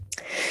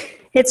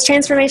It's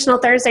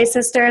Transformational Thursday,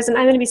 sisters, and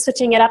I'm going to be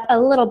switching it up a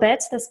little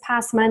bit. This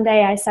past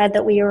Monday, I said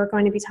that we were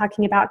going to be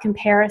talking about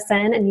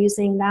comparison and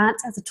using that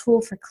as a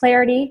tool for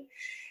clarity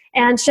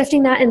and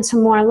shifting that into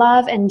more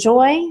love and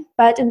joy,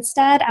 but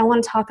instead, I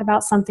want to talk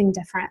about something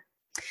different.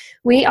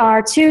 We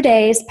are 2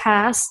 days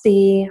past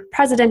the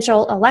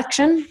presidential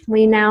election.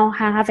 We now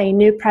have a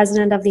new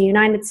president of the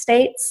United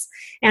States,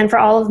 and for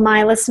all of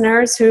my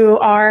listeners who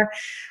are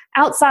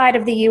outside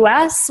of the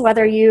U.S.,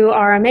 whether you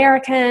are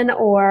American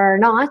or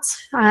not,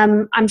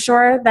 I'm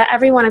sure that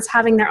everyone is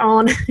having their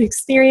own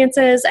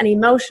experiences and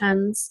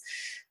emotions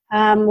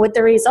with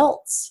the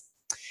results.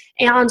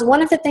 And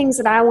one of the things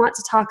that I want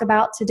to talk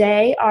about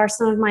today are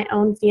some of my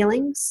own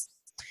feelings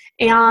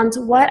and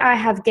what I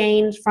have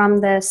gained from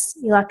this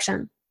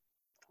election.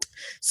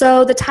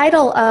 So the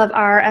title of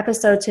our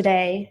episode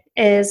today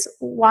is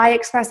Why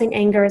Expressing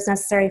Anger is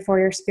Necessary for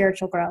Your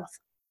Spiritual Growth.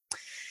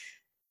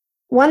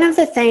 One of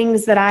the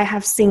things that I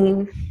have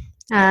seen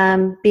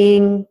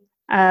being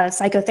a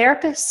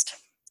psychotherapist,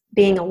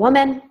 being a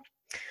woman,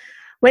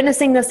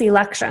 witnessing this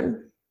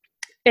election,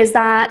 is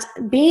that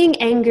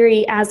being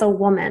angry as a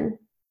woman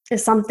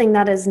is something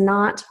that is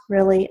not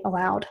really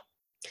allowed.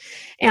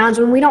 And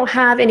when we don't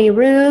have any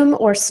room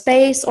or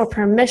space or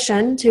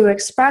permission to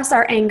express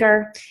our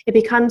anger, it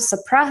becomes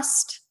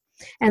suppressed.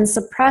 And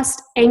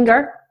suppressed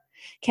anger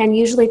can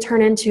usually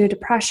turn into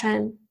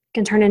depression,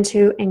 can turn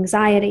into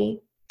anxiety.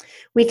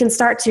 We can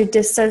start to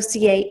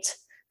dissociate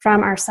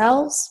from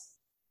ourselves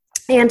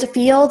and to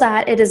feel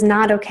that it is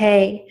not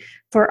okay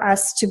for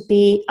us to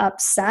be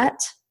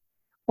upset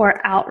or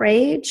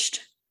outraged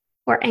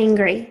or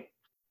angry.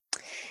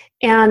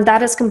 And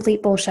that is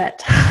complete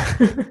bullshit.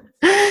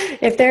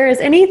 If there is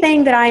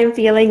anything that I am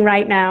feeling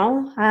right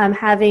now,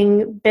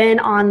 having been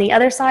on the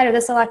other side of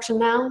this election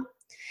now,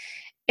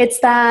 it's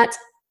that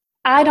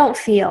I don't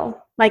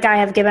feel like I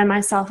have given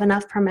myself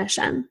enough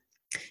permission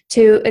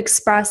to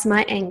express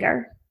my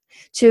anger,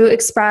 to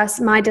express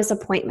my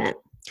disappointment,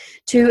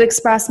 to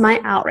express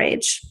my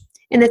outrage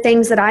in the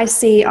things that I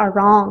see are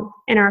wrong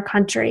in our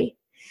country,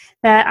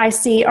 that I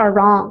see are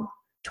wrong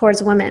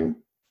towards women.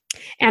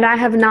 And I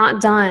have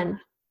not done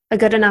a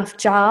good enough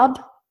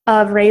job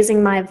of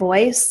raising my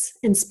voice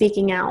and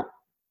speaking out.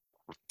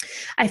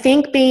 I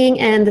think being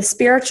in the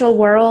spiritual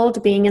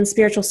world, being in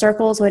spiritual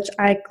circles, which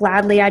I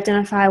gladly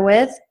identify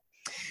with,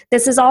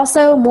 this is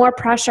also more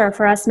pressure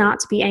for us not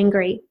to be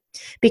angry,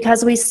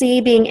 because we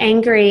see being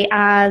angry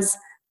as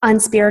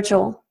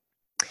unspiritual.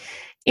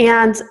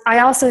 And I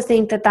also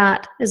think that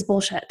that is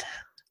bullshit.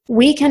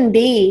 We can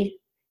be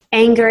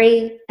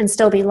angry and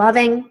still be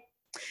loving.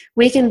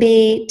 We can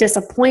be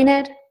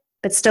disappointed,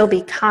 but still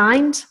be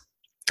kind.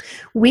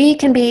 We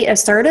can be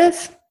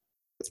assertive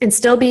and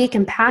still be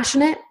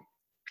compassionate.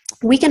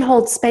 We can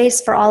hold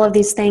space for all of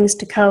these things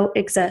to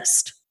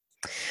coexist.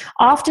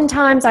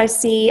 Oftentimes I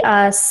see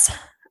us,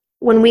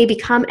 when we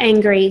become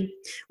angry,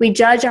 we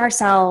judge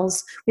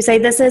ourselves. We say,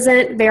 this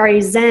isn't very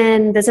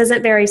zen, this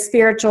isn't very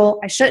spiritual,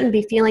 I shouldn't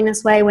be feeling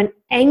this way, when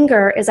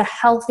anger is a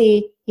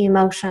healthy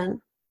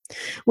emotion.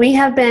 We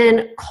have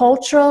been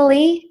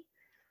culturally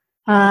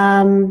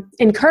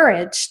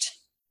encouraged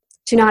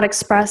to not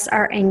express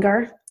our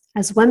anger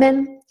as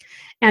women,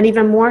 and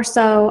even more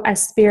so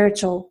as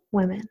spiritual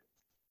women.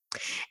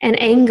 And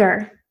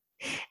anger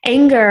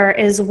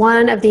is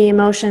one of the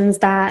emotions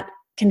that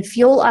can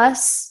fuel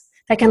us,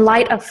 that can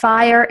light a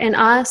fire in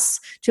us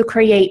to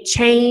create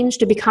change,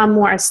 to become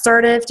more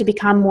assertive, to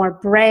become more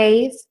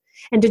brave,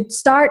 and to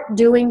start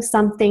doing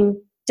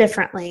something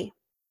differently.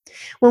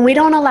 When we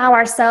don't allow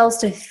ourselves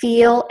to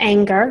feel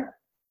anger,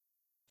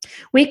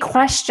 we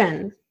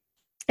question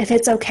if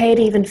it's okay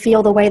to even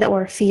feel the way that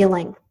we're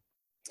feeling.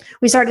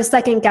 We start to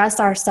second guess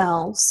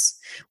ourselves.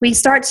 We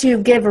start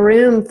to give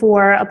room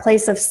for a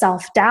place of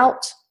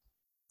self-doubt,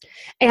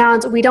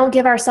 and we don't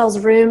give ourselves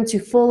room to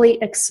fully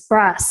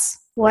express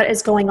what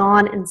is going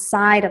on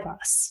inside of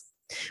us.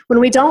 When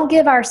we don't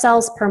give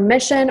ourselves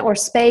permission or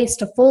space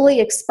to fully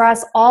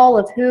express all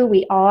of who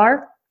we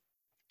are,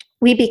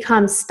 we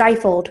become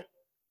stifled.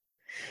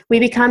 We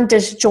become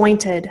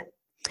disjointed.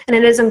 And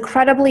it is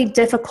incredibly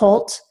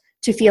difficult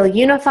to feel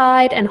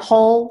unified and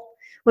whole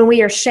when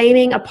we are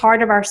shaming a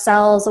part of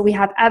ourselves that we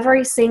have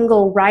every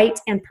single right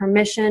and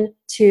permission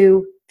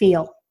to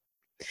feel.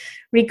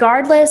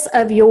 Regardless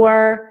of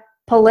your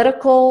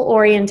political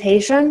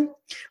orientation,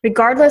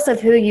 regardless of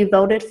who you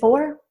voted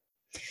for,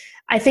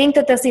 I think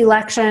that this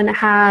election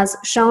has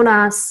shown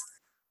us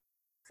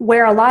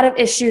where a lot of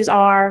issues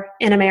are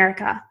in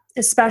America,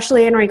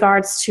 especially in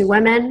regards to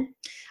women,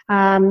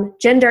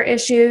 gender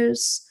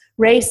issues,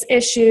 race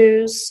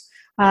issues,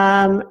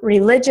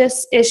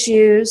 religious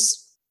issues.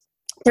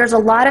 There's a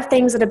lot of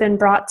things that have been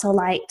brought to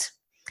light,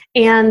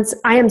 and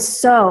I am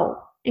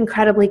so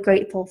incredibly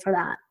grateful for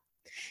that,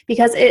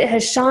 because it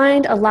has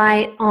shined a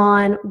light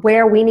on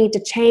where we need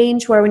to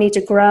change, where we need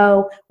to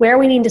grow, where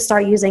we need to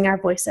start using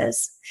our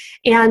voices.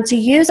 And to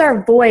use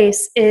our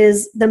voice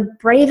is the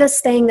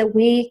bravest thing that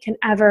we can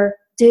ever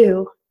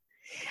do.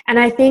 And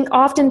I think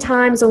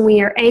oftentimes when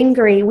we are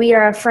angry, we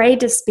are afraid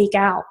to speak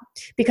out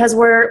because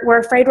we're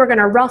afraid we're going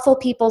to ruffle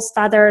people's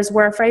feathers.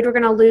 We're afraid we're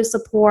going to lose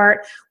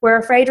support. We're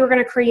afraid we're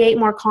going to create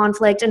more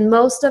conflict. And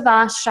most of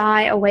us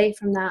shy away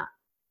from that.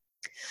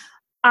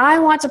 I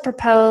want to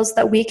propose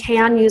that we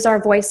can use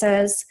our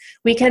voices.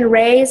 We can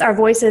raise our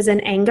voices in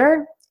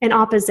anger, in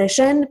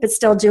opposition, but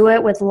still do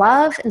it with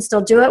love and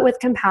still do it with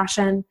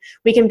compassion.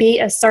 We can be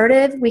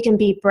assertive. We can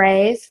be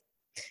brave,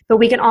 but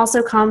we can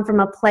also come from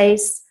a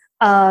place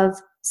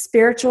of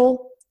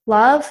spiritual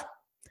love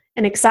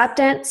and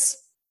acceptance.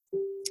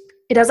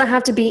 It doesn't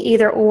have to be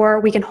either or.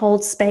 We can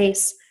hold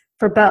space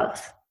for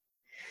both.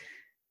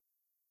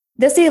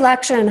 This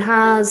election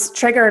has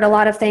triggered a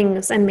lot of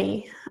things in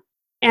me,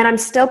 and I'm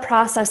still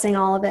processing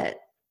all of it.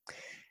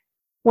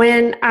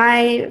 When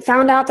I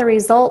found out the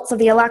results of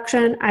the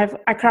election,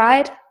 I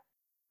cried.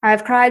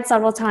 I've cried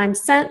several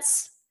times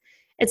since.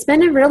 It's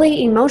been a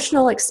really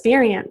emotional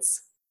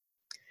experience.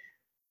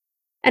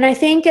 And I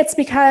think it's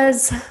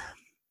because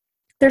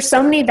there's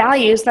so many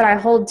values that I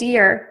hold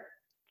dear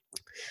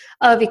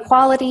of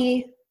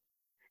equality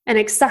and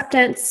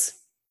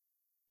acceptance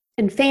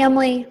and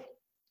family.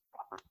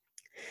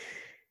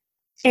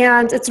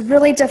 And it's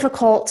really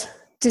difficult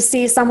to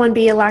see someone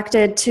be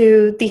elected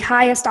to the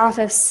highest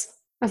office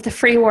of the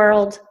free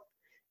world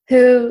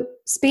who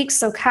speaks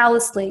so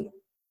callously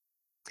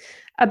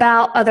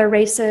about other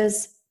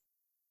races,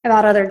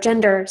 about other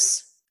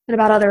genders, and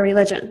about other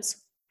religions.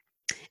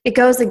 It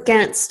goes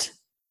against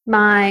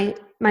my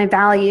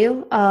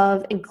value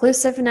of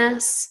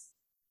inclusiveness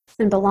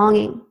and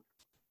belonging.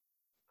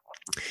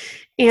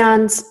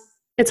 And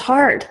it's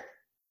hard.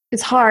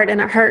 It's hard and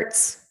it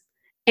hurts.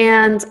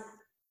 And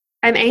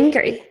I'm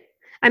angry.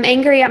 I'm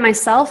angry at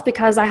myself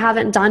because I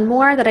haven't done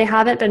more, that I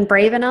haven't been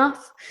brave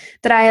enough,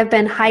 that I have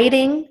been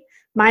hiding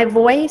my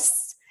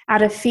voice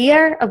out of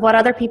fear of what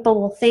other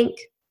people will think.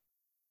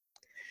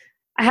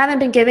 I haven't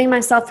been giving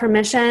myself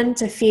permission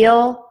to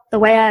feel the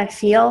way I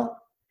feel.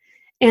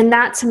 And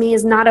that to me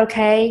is not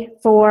okay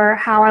for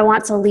how I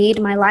want to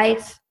lead my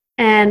life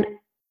and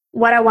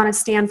what I want to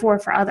stand for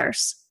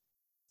others.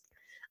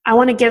 I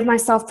want to give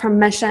myself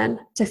permission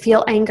to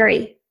feel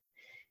angry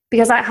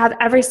because I have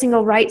every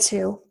single right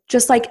to,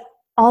 just like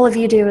all of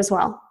you do as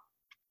well.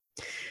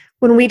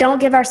 When we don't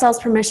give ourselves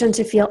permission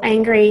to feel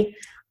angry,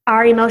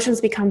 our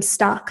emotions become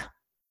stuck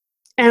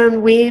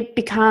and we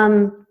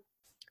become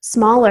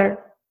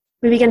smaller.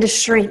 We begin to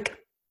shrink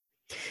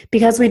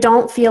because we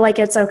don't feel like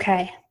it's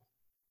okay.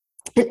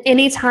 And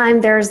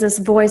anytime there's this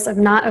voice of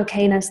not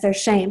okayness,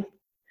 there's shame.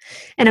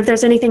 And if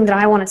there's anything that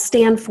I want to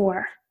stand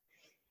for,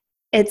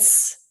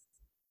 it's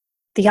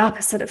the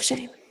opposite of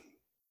shame.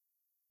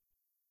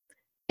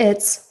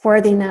 It's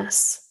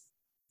worthiness.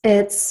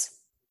 It's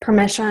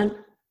permission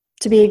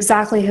to be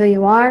exactly who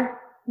you are,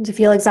 and to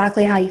feel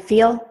exactly how you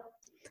feel,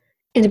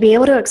 and to be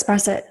able to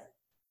express it.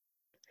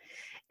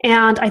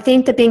 And I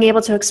think that being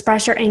able to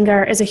express your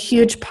anger is a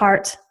huge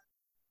part.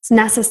 It's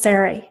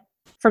necessary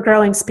for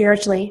growing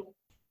spiritually,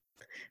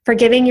 for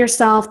giving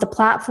yourself the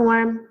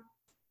platform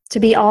to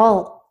be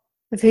all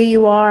of who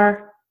you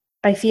are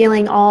by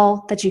feeling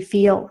all that you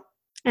feel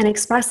and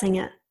expressing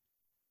it.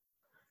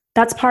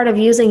 That's part of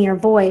using your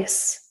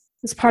voice.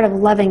 It's part of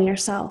loving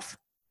yourself.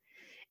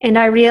 And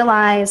I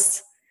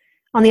realize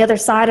on the other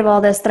side of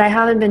all this that I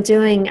haven't been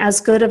doing as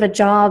good of a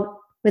job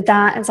with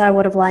that as I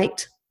would have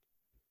liked.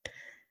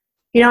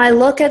 You know, I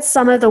look at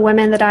some of the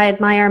women that I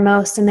admire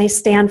most and they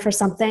stand for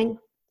something.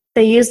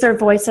 They use their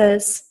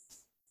voices.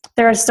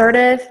 They're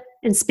assertive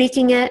in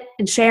speaking it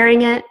and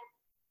sharing it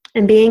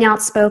and being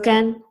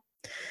outspoken.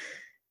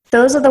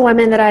 Those are the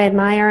women that I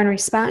admire and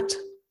respect.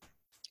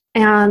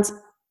 And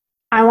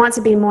I want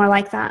to be more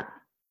like that.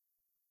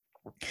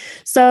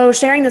 So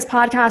sharing this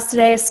podcast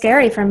today is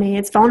scary for me.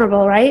 It's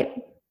vulnerable, right?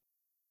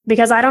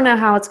 Because I don't know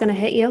how it's going to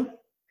hit you.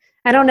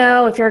 I don't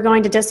know if you're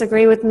going to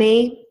disagree with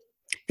me,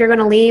 if you're going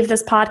to leave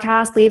this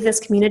podcast, leave this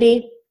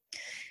community,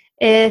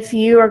 if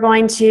you are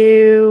going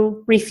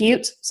to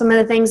refute some of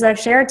the things that I've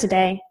shared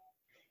today.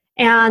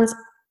 And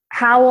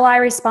how will I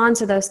respond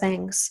to those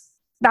things?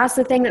 That's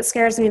the thing that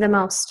scares me the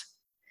most,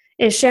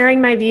 is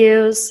sharing my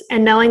views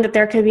and knowing that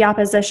there could be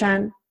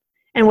opposition.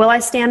 And will I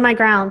stand my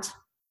ground?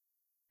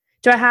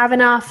 Do I have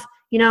enough,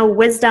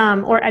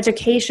 wisdom or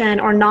education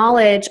or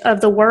knowledge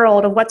of the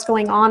world, of what's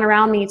going on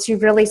around me to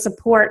really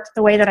support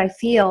the way that I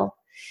feel?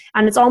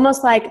 And it's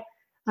almost like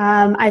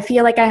I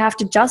feel like I have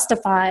to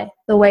justify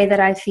the way that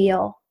I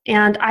feel.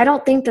 And I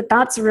don't think that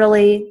that's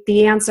really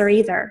the answer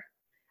either.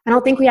 I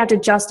don't think we have to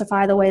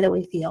justify the way that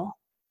we feel.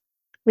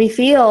 We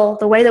feel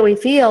the way that we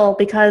feel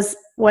because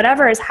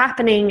whatever is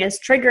happening is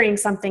triggering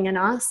something in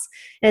us.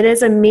 It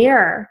is a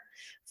mirror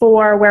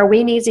for where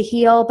we need to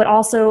heal, but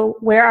also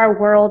where our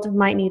world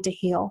might need to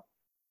heal.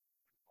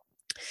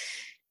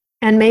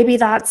 And maybe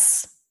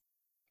that's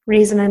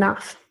reason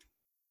enough.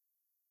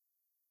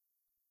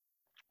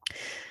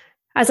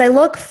 As I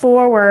look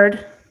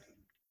forward,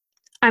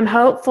 I'm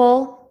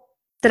hopeful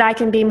that I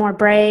can be more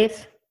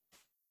brave,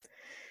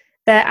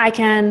 that I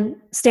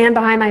can stand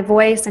behind my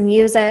voice and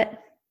use it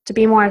to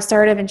be more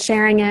assertive in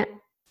sharing it,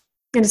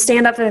 and to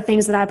stand up for the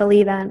things that I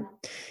believe in,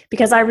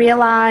 because I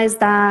realize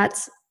that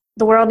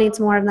the world needs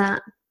more of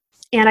that.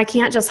 And I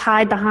can't just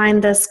hide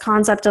behind this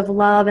concept of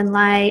love and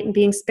light and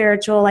being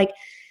spiritual. Like,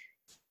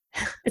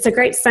 it's a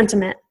great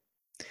sentiment,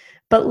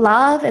 but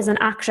love is an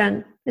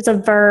action. It's a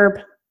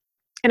verb.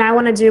 And I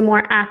want to do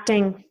more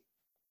acting.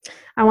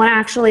 I want to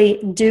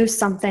actually do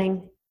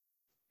something,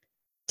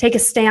 take a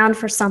stand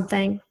for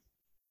something,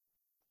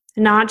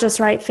 and not just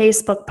write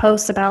Facebook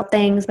posts about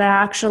things, but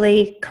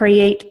actually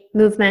create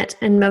movement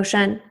and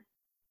motion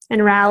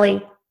and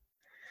rally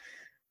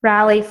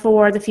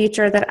for the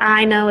future that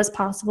I know is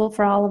possible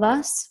for all of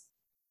us.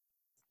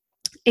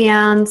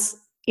 And,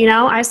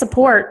 I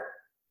support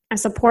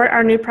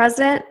our new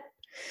president.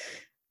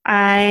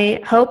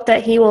 I hope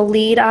that he will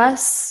lead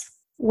us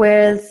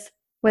with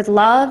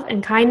love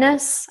and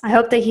kindness. I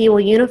hope that he will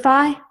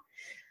unify.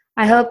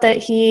 I hope that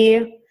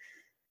he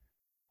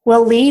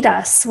will lead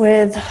us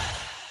with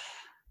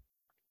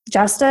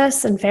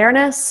justice and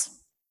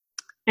fairness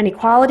and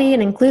equality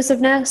and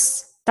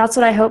inclusiveness. That's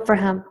what I hope for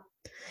him.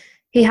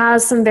 He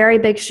has some very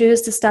big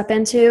shoes to step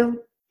into.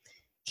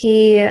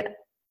 He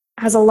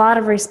has a lot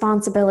of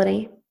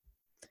responsibility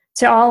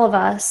to all of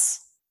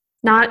us,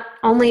 not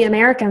only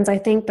Americans, I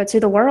think, but to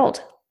the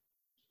world.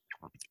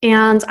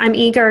 And I'm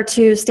eager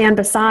to stand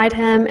beside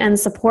him and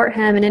support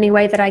him in any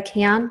way that I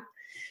can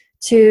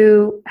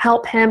to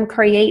help him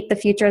create the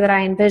future that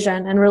I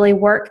envision and really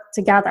work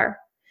together.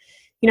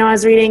 I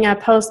was reading a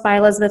post by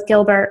Elizabeth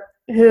Gilbert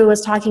who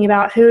was talking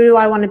about, who do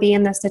I want to be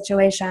in this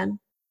situation?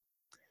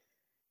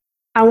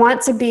 I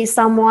want to be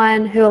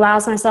someone who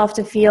allows myself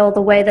to feel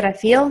the way that I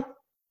feel.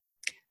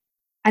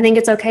 I think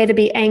it's okay to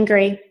be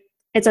angry.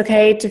 It's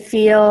okay to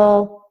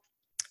feel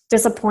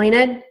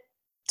disappointed.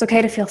 It's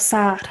okay to feel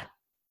sad.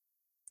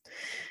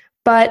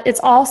 But it's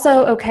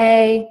also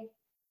okay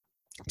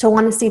to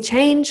want to see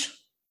change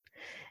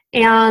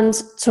and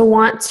to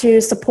want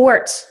to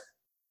support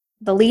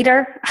the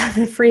leader of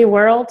the free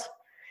world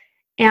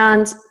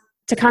and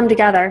to come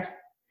together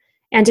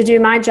and to do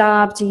my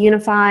job to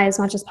unify as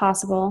much as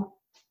possible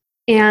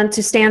and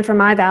to stand for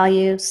my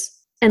values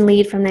and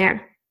lead from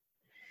there.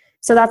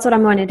 So that's what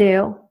I'm going to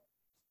do.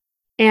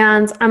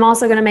 And I'm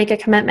also going to make a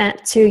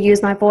commitment to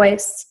use my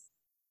voice,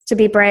 to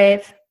be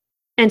brave,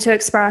 and to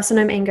express when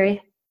I'm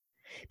angry.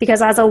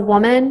 Because as a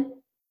woman,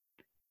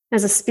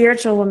 as a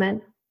spiritual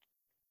woman,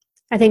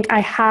 I think I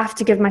have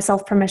to give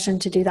myself permission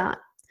to do that.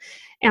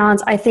 And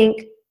I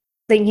think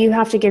that you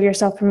have to give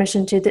yourself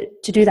permission to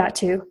do that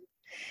too.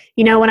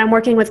 When I'm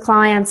working with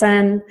clients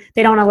and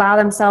they don't allow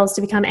themselves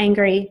to become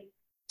angry,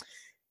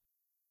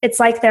 it's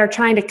like they're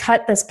trying to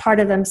cut this part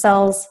of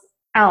themselves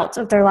out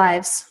of their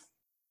lives.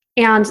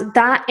 And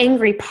that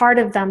angry part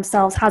of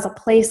themselves has a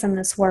place in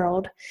this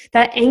world.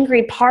 That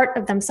angry part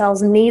of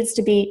themselves needs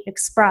to be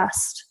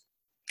expressed,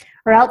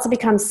 or else it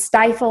becomes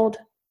stifled.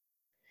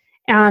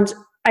 And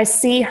I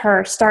see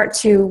her start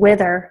to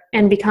wither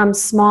and become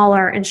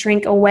smaller and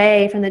shrink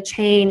away from the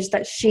change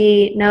that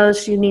she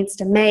knows she needs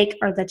to make,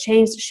 or the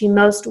change that she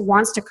most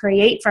wants to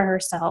create for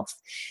herself.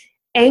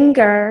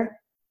 Anger,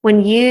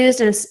 when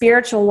used in a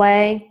spiritual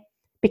way,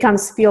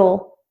 becomes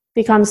fuel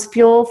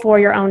for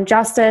your own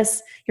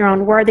justice, your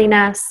own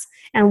worthiness,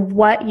 and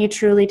what you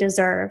truly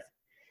deserve.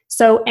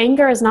 So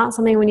anger is not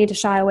something we need to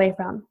shy away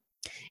from.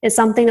 It's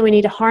something that we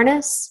need to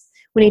harness,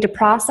 we need to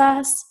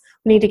process,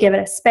 we need to give it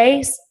a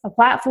space, a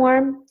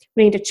platform,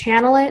 we need to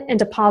channel it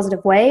into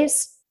positive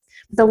ways.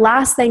 But the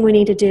last thing we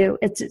need to do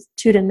is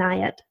to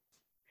deny it.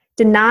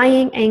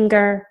 Denying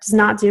anger does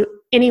not do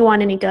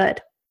anyone any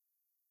good.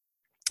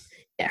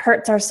 It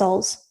hurts our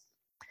souls.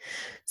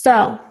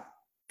 So,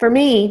 for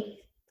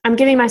me, I'm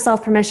giving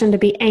myself permission to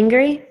be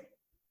angry,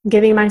 I'm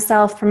giving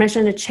myself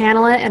permission to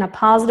channel it in a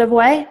positive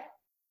way,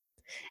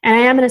 and I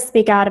am going to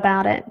speak out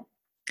about it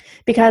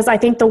because I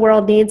think the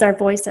world needs our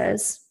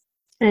voices,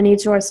 and it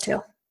needs yours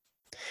too.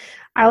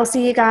 I will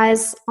see you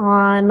guys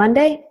on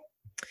Monday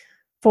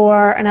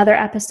for another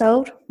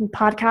episode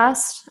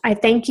podcast. I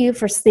thank you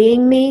for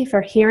seeing me,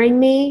 for hearing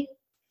me,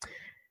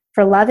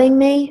 for loving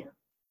me.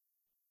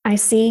 I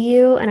see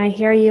you and I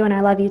hear you and I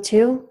love you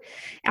too.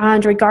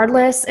 And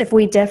regardless if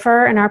we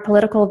differ in our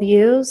political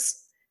views,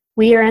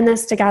 we are in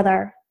this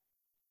together.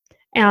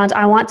 And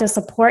I want to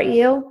support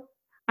you.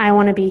 I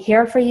want to be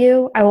here for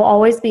you. I will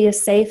always be a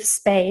safe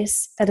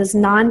space that is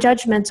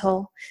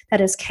non-judgmental,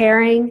 that is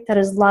caring, that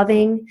is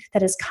loving,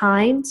 that is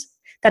kind,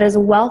 that is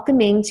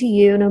welcoming to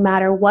you no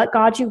matter what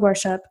God you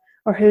worship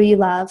or who you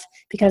love,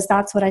 because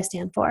that's what I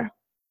stand for.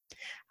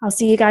 I'll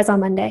see you guys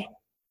on Monday.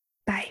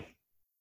 Bye.